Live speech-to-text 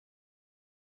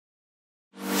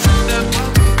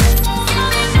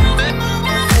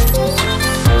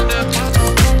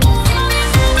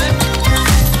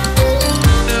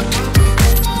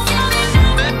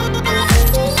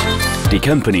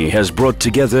company has brought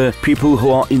together people who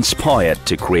are inspired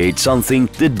to create something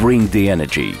that brings the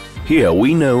energy. Here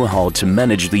we know how to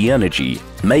manage the energy,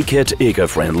 make it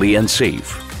eco-friendly and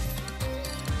safe.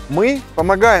 Мы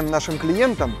помогаем нашим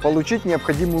клиентам получить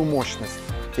необходимую мощность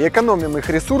и экономим их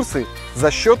ресурсы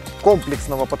за счет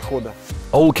комплексного подхода.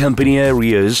 All company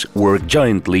areas work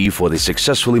jointly for the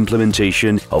successful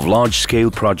implementation of large-scale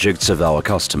projects of our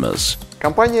customers.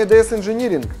 Компания EDS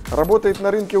Engineering работает на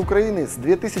рынке Украины с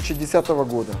 2010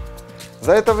 года.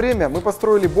 За это время мы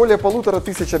построили более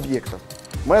 1500 объектов.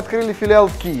 Мы открыли филиал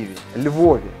в Киеве,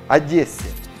 Львове, Одессе.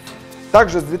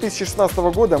 Также с 2016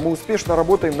 года мы успешно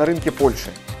работаем на рынке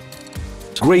Польши.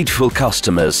 Grateful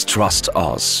customers trust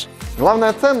us.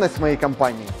 Главная ценность моей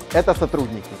компании – это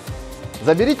сотрудники.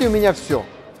 Заберите у меня все,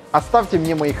 оставьте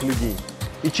мне моих людей.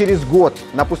 И через год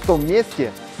на пустом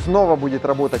месте снова будет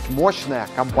работать мощная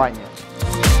компания.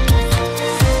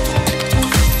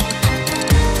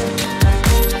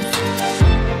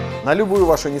 На любую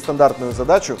вашу нестандартную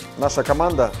задачу наша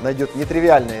команда найдет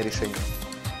нетривиальное решение.